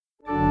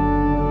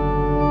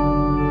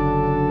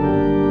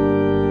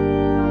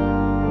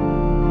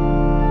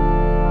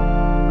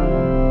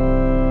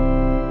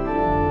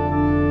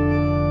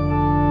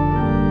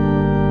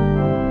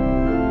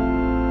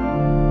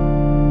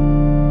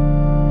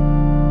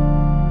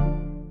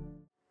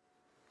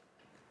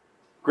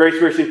Grace,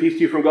 mercy, and peace to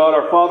you from God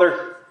our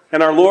Father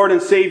and our Lord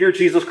and Savior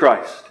Jesus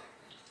Christ.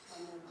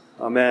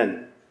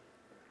 Amen.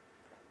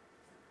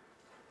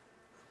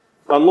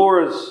 On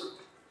Laura's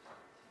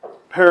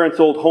parents'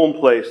 old home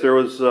place, there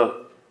was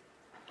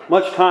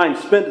much time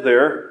spent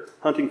there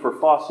hunting for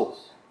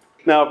fossils.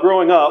 Now,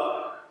 growing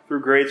up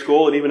through grade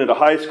school and even into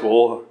high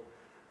school,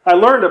 I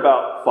learned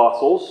about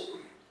fossils.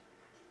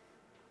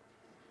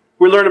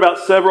 We learned about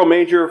several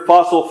major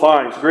fossil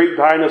finds, great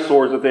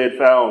dinosaurs that they had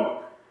found,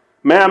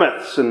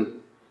 mammoths and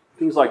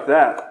things like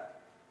that.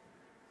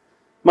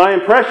 My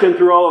impression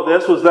through all of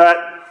this was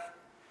that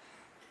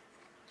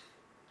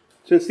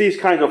since these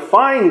kinds of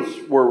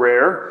finds were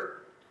rare,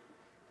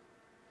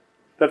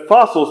 that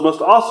fossils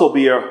must also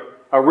be a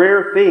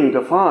rare thing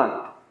to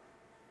find.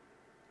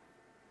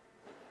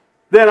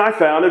 Then I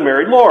found and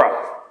married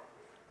Laura.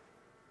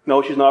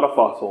 No, she's not a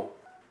fossil.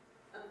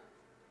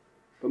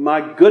 But my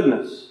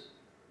goodness,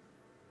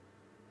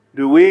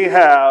 do we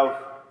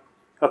have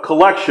a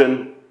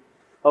collection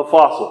of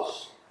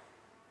fossils.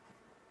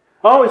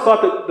 I always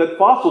thought that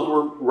fossils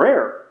were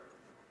rare.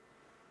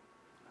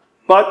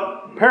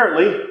 But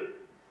apparently,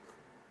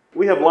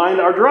 we have lined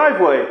our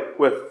driveway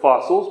with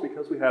fossils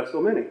because we have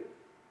so many.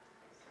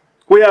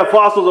 We have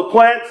fossils of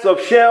plants, of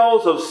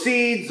shells, of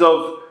seeds,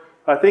 of,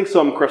 I think,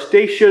 some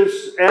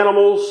crustaceous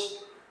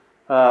animals,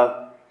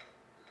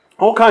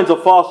 all kinds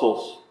of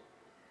fossils.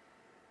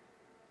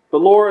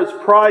 But Laura's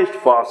prized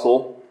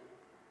fossil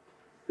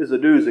is a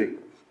doozy.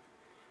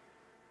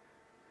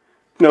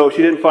 No,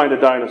 she didn't find a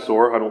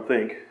dinosaur, I don't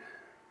think.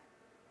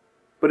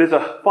 But it's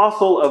a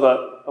fossil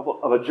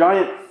of a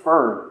giant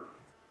fern.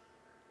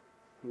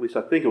 At least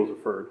I think it was a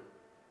fern.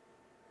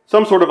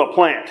 Some sort of a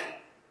plant.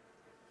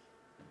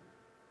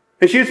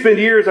 And she'd spend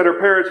years at her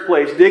parents'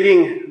 place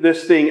digging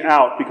this thing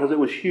out because it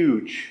was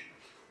huge.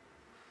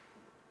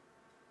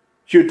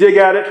 She would dig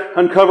at it,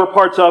 uncover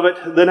parts of it,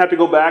 then have to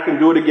go back and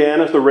do it again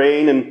as the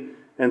rain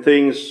and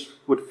things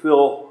would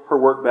fill her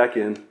work back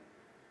in.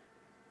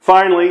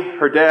 Finally,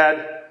 her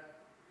dad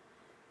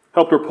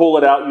helped her pull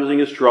it out using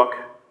his truck.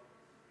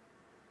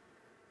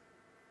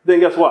 Then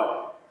guess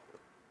what?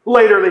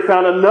 Later they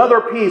found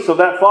another piece of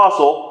that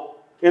fossil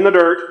in the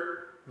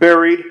dirt,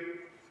 buried.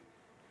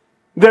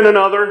 Then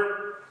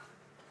another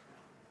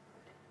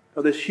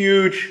of this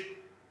huge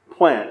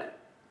plant.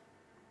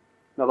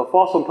 Now the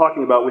fossil I'm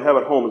talking about we have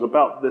at home is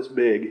about this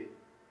big,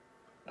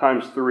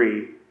 times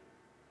 3.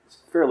 It's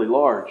fairly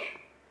large.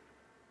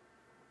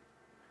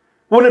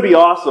 Wouldn't it be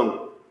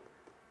awesome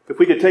if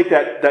we could take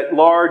that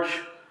large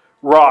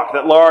rock,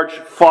 that large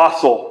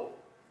fossil,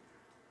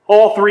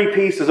 all 3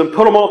 pieces, and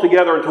put them all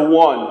together into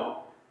one,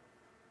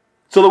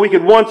 so that we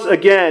could once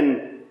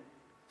again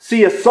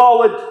see a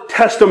solid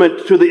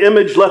testament to the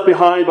image left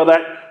behind by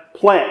that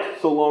plant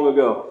so long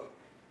ago?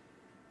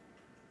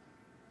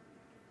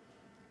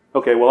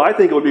 Okay, well, I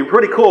think it would be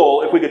pretty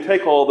cool if we could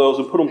take all those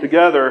and put them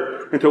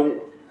together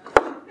into...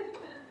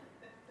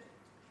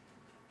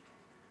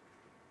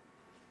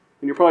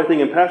 And you're probably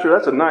thinking, Pastor,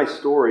 that's a nice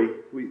story.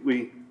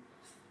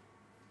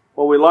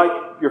 Well, we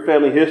like your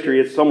family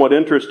history. It's somewhat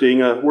interesting.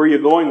 Where are you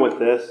going with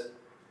this?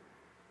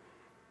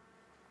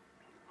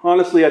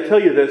 Honestly, I tell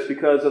you this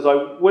because as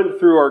I went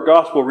through our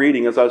gospel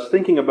reading, as I was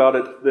thinking about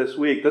it this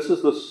week, this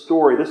is the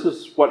story. This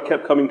is what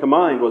kept coming to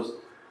mind was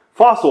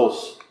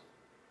fossils.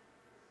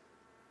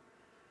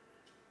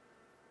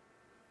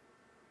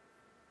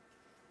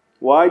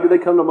 Why do they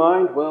come to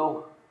mind?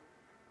 Well,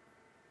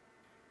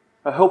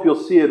 I hope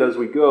you'll see it as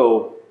we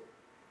go.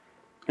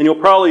 And you'll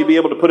probably be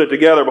able to put it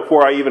together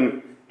before I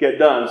even get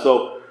done.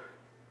 So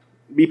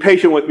be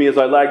patient with me as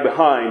I lag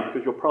behind,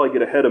 because you'll probably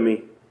get ahead of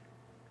me.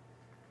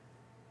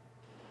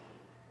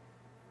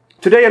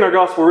 Today in our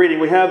gospel reading,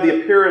 we have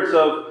the appearance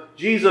of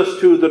Jesus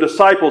to the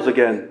disciples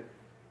again.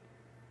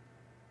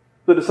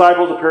 The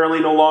disciples, apparently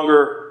no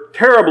longer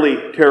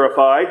terribly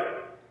terrified,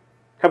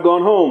 have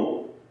gone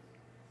home.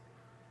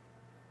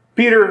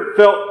 Peter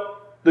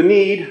felt the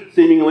need,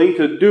 seemingly,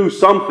 to do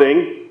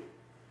something.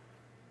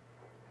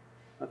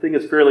 I think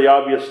it's fairly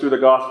obvious through the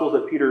Gospels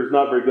that Peter is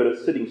not very good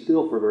at sitting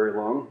still for very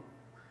long.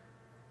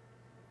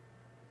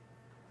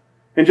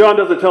 And John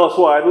doesn't tell us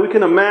why, but we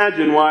can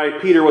imagine why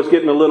Peter was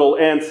getting a little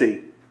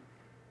antsy.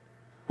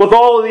 With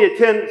all of the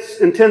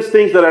intense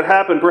things that had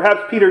happened,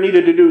 perhaps Peter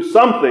needed to do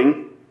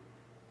something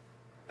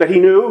that he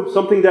knew,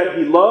 something that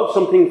he loved,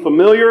 something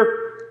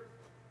familiar.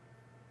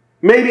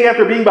 Maybe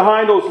after being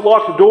behind those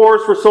locked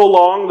doors for so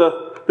long,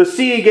 the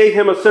sea gave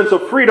him a sense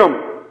of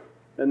freedom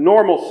and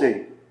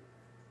normalcy.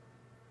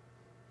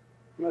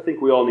 And I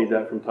think we all need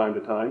that from time to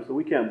time, so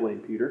we can't blame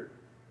Peter.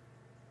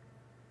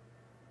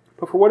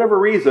 But for whatever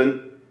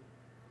reason,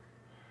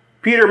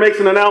 Peter makes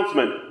an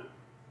announcement.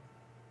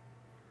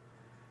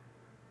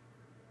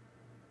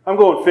 I'm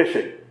going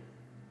fishing. It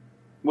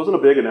wasn't a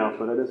big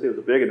announcement. I didn't say it was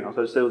a big announcement.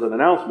 I just said it was an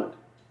announcement.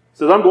 He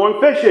says, I'm going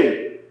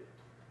fishing.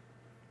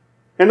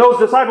 And those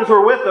disciples who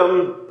are with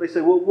him, they say,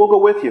 we'll go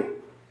with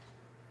you.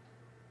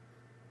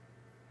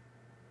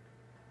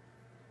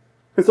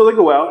 And so they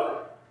go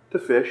out to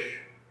fish.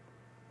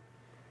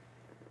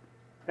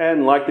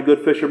 And like the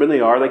good fishermen they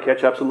are, they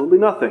catch absolutely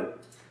nothing.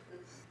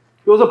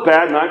 It was a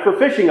bad night for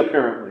fishing,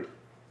 apparently.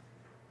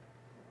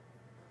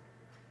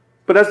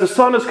 But as the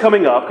sun is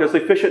coming up, because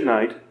they fish at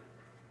night,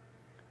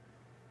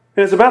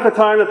 and it's about the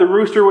time that the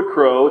rooster would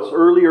crow, it's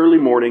early, early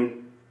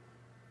morning,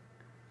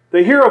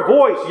 they hear a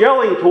voice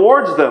yelling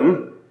towards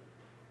them,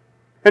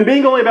 and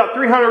being only about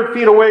 300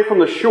 feet away from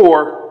the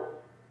shore,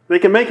 they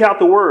can make out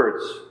the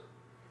words,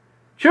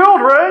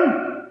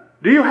 "Children,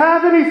 do you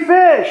have any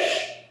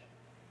fish?"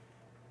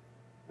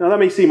 Now that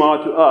may seem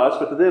odd to us,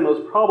 but to them it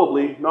was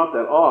probably not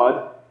that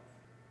odd.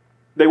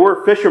 They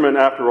were fishermen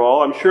after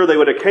all. I'm sure they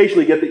would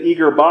occasionally get the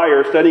eager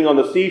buyer standing on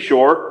the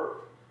seashore,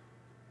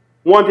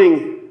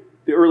 wanting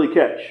the early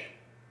catch,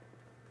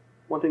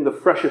 wanting the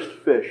freshest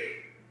fish.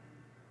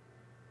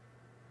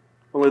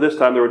 Only this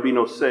time there would be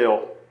no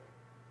sail.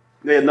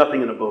 They had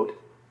nothing in a boat.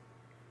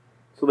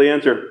 So they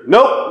answer,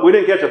 "Nope, we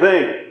didn't catch a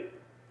thing."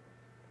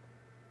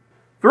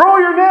 "Throw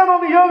your net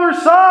on the other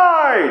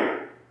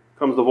side,"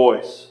 comes the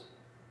voice.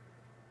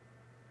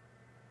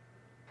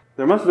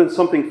 There must have been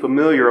something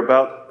familiar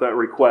about that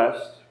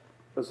request,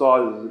 as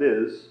odd as it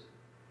is,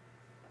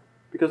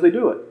 because they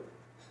do it.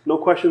 No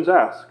questions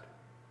asked.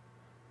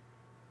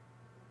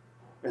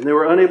 And they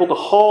were unable to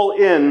haul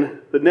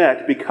in the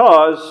net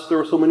because there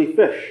were so many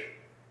fish.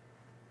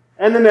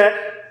 And the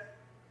net,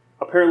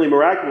 apparently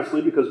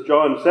miraculously, because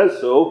John says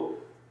so,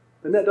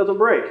 the net doesn't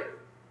break.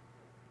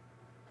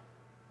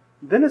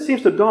 Then it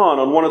seems to dawn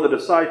on one of the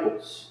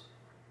disciples.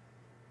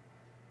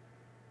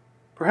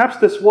 Perhaps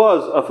this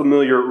was a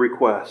familiar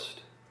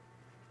request,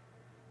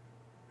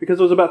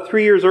 because it was about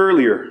 3 years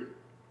earlier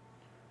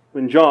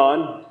when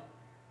John,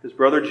 his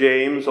brother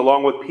James,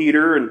 along with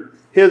Peter and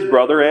his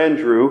brother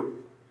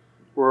Andrew,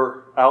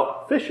 were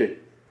out fishing,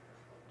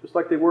 just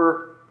like they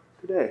were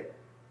today.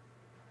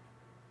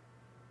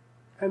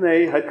 And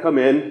they had come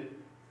in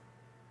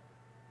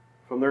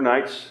from their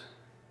night's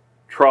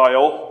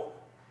trial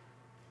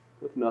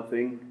with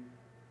nothing.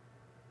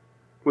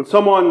 When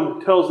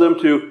someone tells them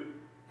to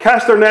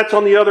cast their nets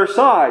on the other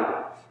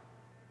side,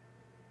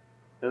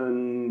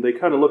 and they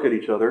kind of look at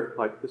each other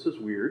like, this is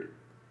weird,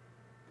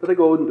 but they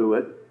go and do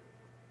it.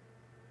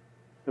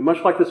 And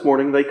much like this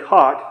morning, they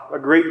caught a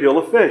great deal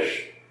of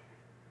fish.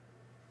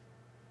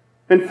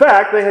 In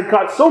fact, they had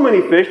caught so many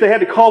fish, they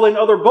had to call in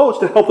other boats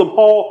to help them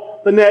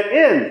haul the net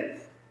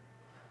in.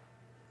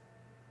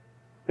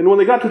 And when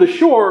they got to the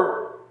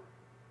shore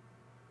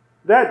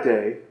that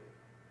day,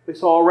 they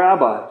saw a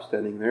rabbi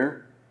standing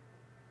there.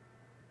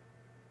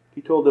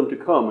 He told them to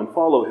come and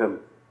follow him,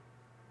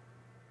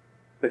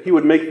 that he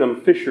would make them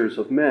fishers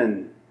of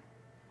men.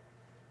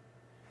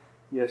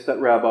 Yes, that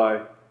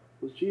rabbi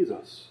was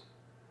Jesus.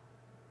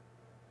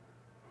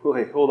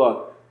 Wait, hold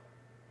on.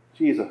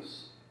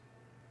 Jesus.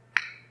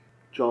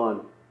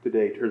 John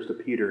today turns to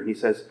Peter and he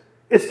says,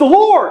 "It's the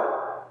Lord!"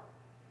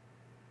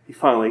 He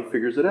finally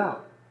figures it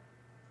out.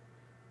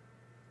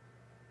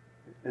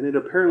 And it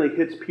apparently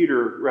hits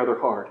Peter rather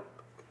hard,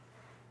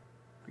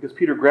 because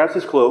Peter grabs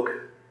his cloak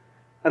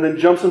and then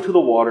jumps into the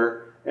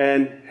water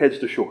and heads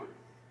to shore.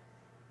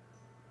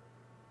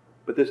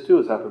 But this too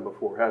has happened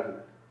before, hasn't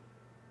it?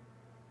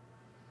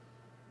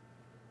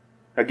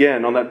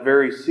 Again, on that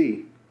very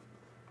sea.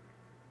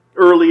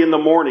 Early in the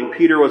morning,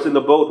 Peter was in the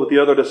boat with the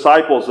other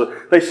disciples.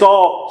 They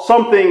saw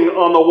something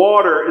on the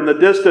water in the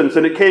distance,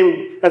 and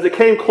as it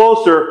came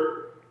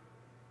closer,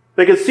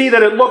 they could see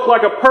that it looked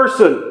like a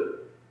person.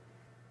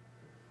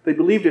 They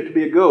believed it to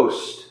be a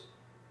ghost.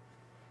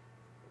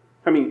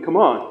 I mean, come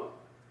on.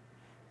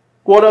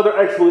 What other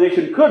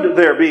explanation could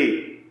there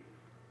be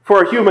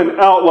for a human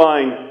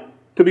outline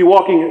to be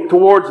walking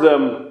towards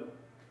them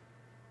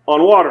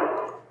on water,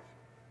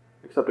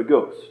 except a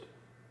ghost?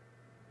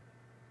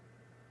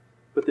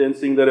 But then,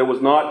 seeing that it was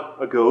not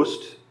a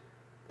ghost,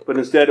 but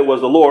instead it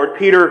was the Lord,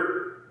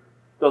 Peter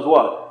does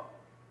what?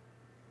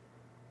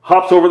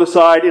 Hops over the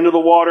side into the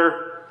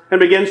water and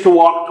begins to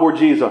walk toward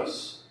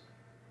Jesus.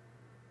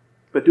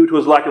 But due to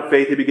his lack of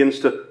faith, he begins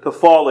to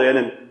fall in,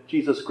 and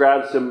Jesus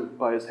grabs him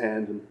by his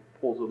hand and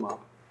pulls him up.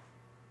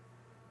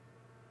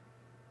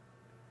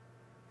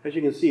 As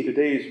you can see,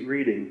 today's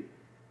reading,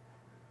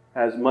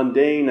 as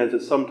mundane as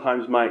it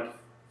sometimes might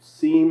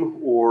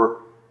seem,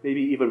 or maybe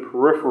even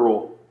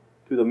peripheral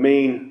to the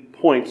main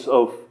points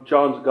of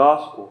John's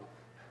Gospel,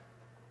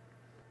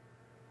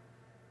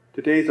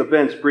 today's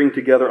events bring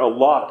together a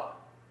lot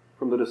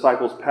from the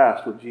disciples'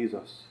 past with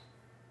Jesus.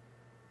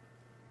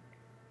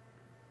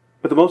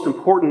 But the most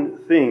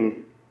important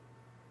thing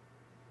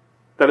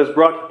that is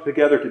brought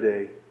together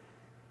today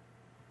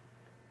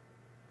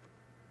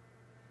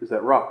is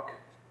that rock.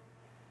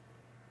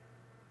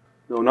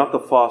 No, not the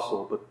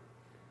fossil,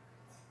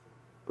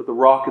 but the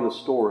rock in the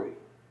story.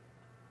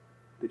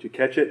 Did you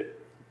catch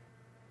it?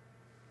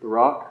 The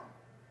rock?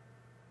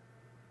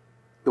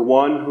 The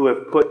one who,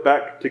 if put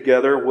back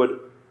together, would,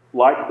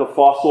 like the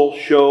fossil,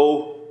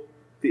 show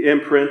the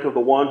imprint of the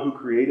one who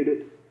created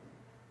it.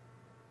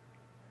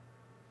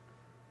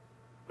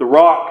 The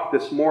rock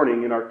this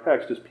morning in our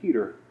text is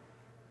Peter.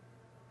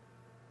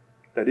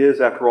 That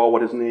is, after all,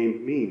 what his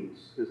name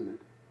means, isn't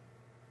it?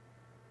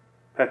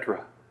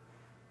 Petra,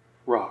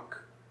 rock.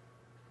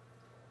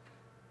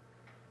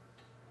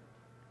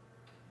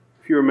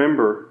 you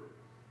remember,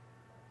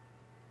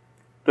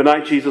 the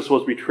night Jesus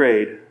was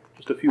betrayed,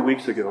 just a few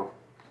weeks ago,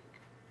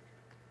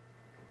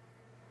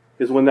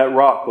 is when that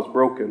rock was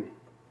broken.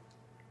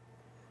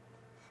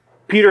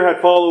 Peter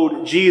had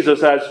followed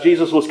Jesus as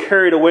Jesus was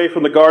carried away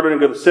from the Garden of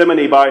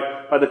Gethsemane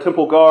by the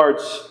temple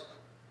guards.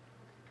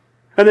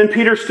 And then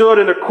Peter stood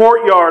in the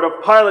courtyard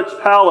of Pilate's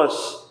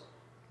palace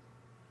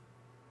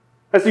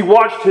as he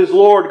watched his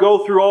Lord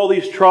go through all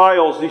these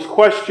trials, these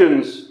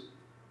questions.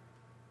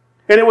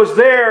 And it was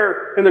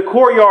there in the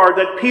courtyard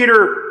that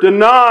Peter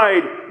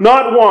denied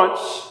not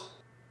once,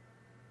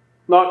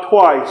 not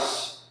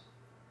twice,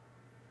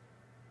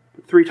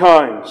 but 3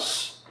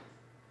 times.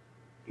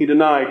 He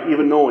denied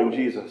even knowing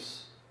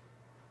Jesus.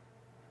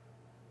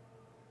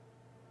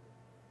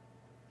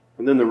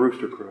 And then the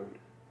rooster crowed,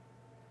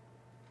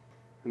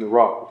 and the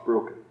rock was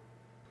broken.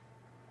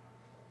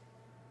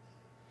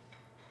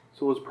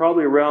 So it was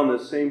probably around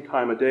this same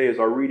time of day as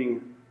our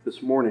reading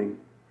this morning.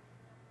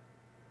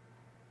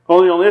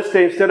 Only on this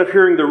day, instead of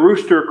hearing the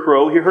rooster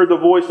crow, he heard the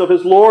voice of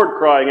his Lord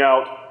crying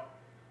out.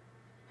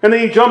 And then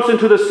he jumps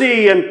into the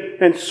sea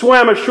and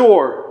swam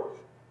ashore.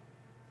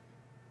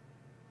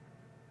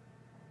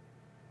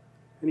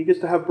 And he gets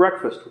to have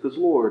breakfast with his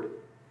Lord.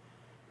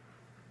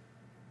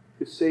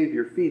 His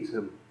Savior feeds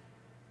him.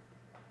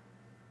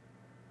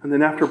 And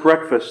then after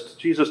breakfast,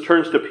 Jesus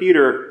turns to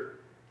Peter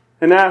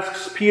and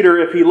asks Peter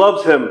if he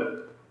loves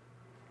him.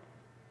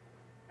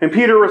 And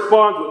Peter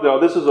responds, no,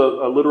 this is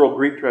a literal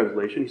Greek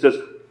translation. He says,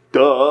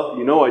 duh,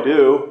 you know I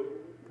do.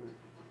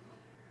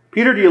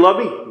 Peter, do you love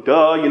me?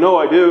 Duh, you know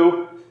I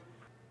do.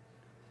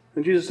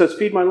 And Jesus says,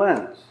 feed my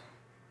lambs.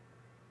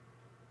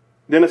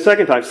 Then a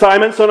second time,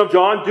 Simon, son of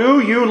John,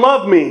 do you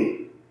love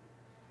me?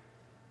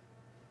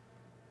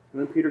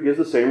 And then Peter gives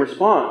the same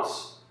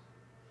response.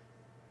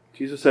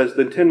 Jesus says,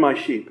 then tend my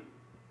sheep.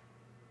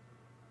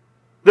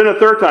 Then a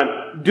third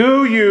time,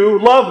 do you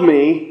love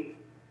me?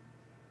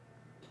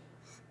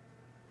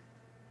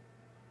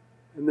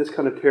 And this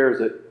kind of tears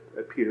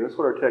at Peter. That's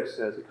what our text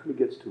says. It kind of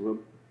gets to him.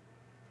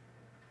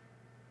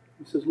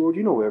 He says, Lord,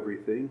 you know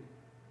everything.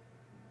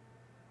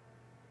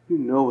 You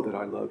know that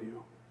I love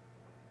you.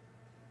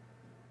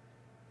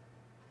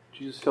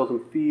 Jesus tells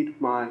him, feed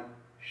my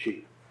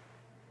sheep.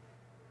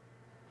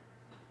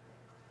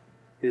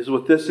 It is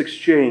with this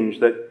exchange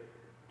that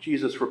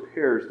Jesus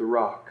repairs the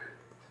rock.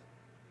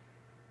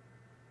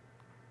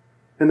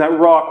 And that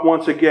rock,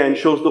 once again,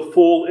 shows the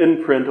full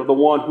imprint of the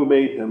one who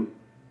made him.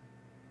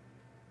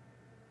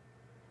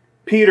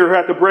 Peter,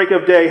 at the break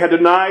of day, had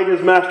denied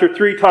his master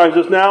 3 times,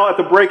 is now at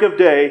the break of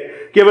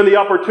day given the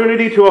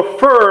opportunity to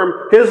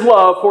affirm his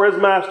love for his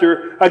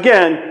master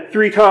again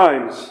 3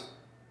 times.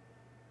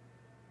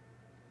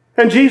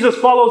 And Jesus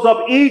follows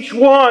up each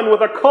one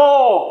with a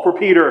call for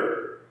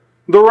Peter,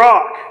 the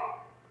rock,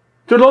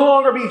 to no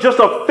longer be just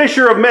a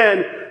fisher of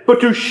men,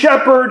 but to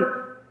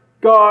shepherd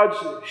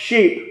God's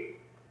sheep.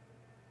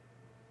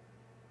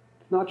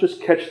 Not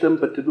just catch them,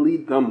 but to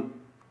lead them,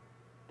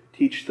 to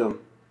teach them.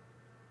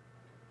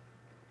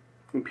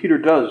 And Peter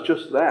does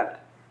just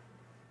that.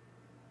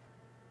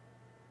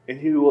 And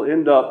he will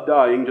end up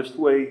dying just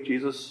the way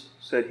Jesus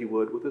said he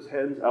would, with his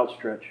hands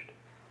outstretched,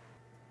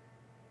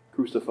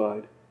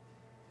 crucified.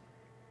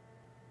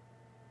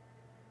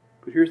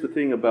 But here's the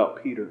thing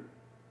about Peter.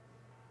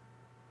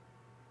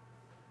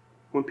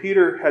 When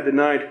Peter had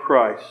denied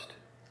Christ,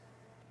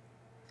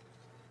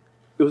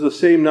 it was the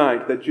same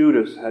night that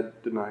Judas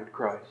had denied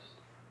Christ.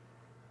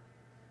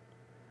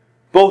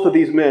 Both of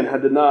these men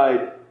had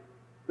denied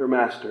their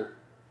master.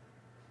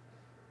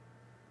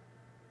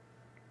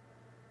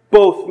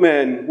 Both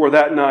men were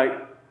that night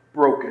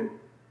broken,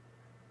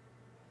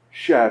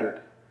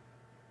 shattered.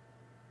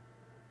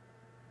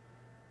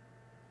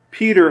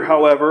 Peter,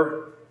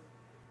 however,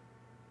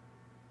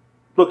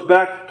 looked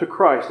back to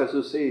Christ as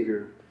his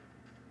Savior.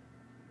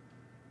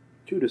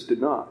 Judas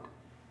did not.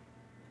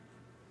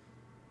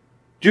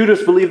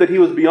 Judas believed that he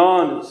was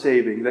beyond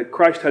saving, that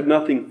Christ had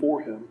nothing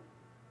for him.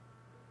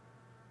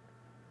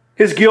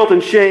 His guilt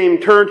and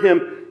shame turned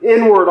him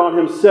inward on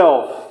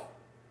himself.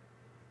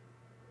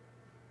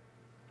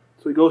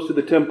 So he goes to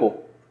the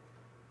temple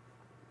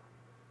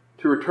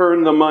to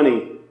return the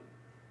money,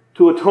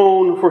 to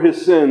atone for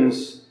his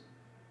sins.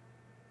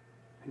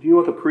 And do you know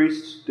what the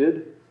priests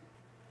did?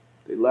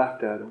 They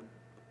laughed at him.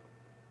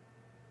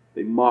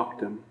 They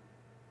mocked him.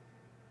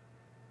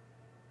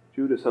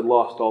 Judas had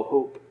lost all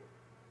hope.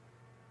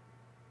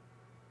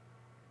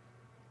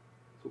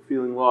 So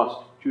feeling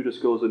lost, Judas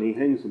goes and he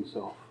hangs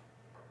himself,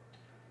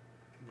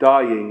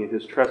 dying in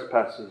his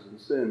trespasses and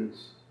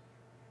sins.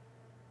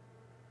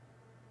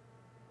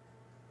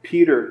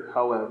 Peter,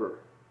 however,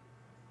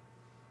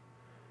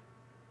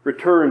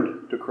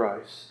 returned to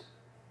Christ.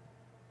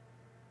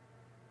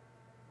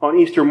 On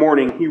Easter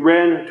morning, he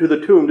ran to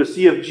the tomb to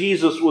see if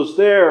Jesus was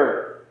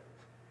there.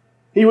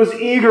 He was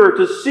eager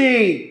to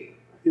see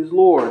his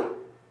Lord.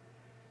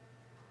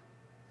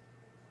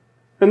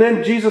 And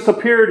then Jesus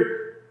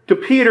appeared to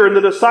Peter and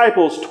the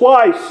disciples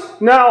twice,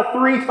 now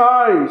 3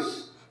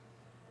 times.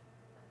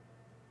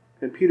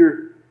 And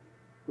Peter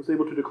was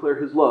able to declare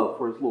his love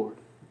for his Lord.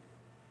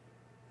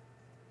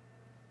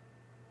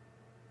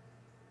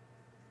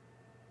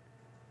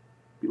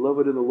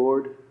 Beloved in the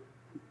Lord,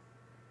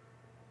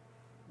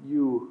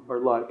 you are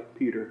like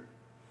Peter.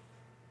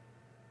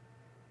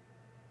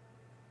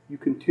 You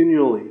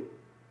continually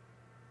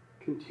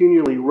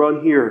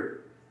run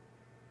here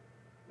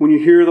when you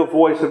hear the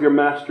voice of your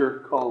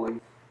Master calling.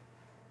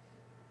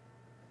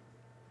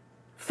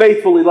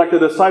 Faithfully, like the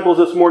disciples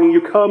this morning,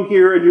 you come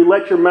here and you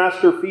let your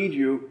Master feed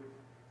you.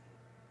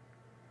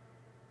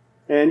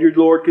 And your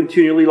Lord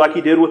continually, like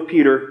He did with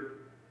Peter,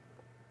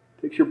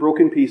 takes your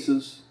broken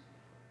pieces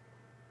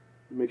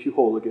and makes you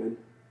whole again.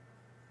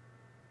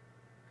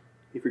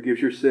 He forgives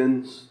your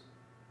sins,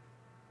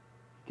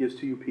 gives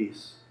to you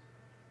peace.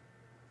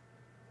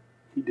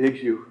 He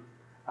digs you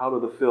out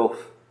of the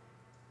filth,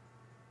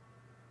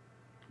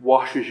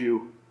 washes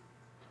you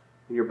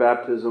in your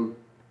baptism,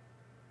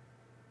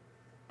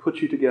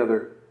 puts you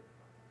together,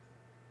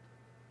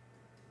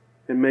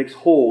 and makes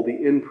whole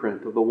the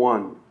imprint of the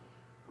one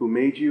who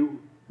made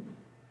you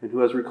and who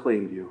has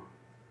reclaimed you.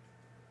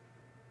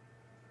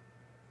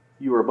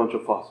 You are a bunch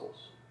of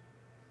fossils.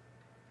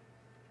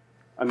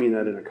 I mean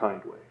that in a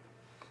kind way.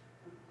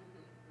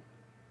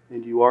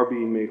 And you are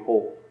being made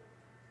whole.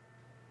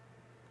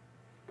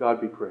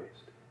 God be praised.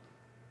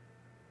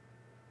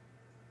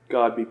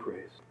 God be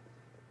praised.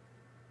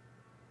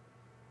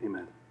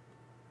 Amen.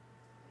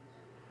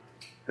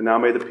 And now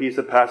may the peace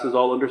that passes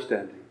all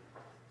understanding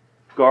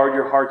guard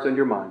your hearts and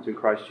your minds in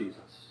Christ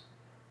Jesus.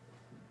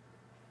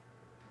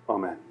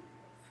 Amen.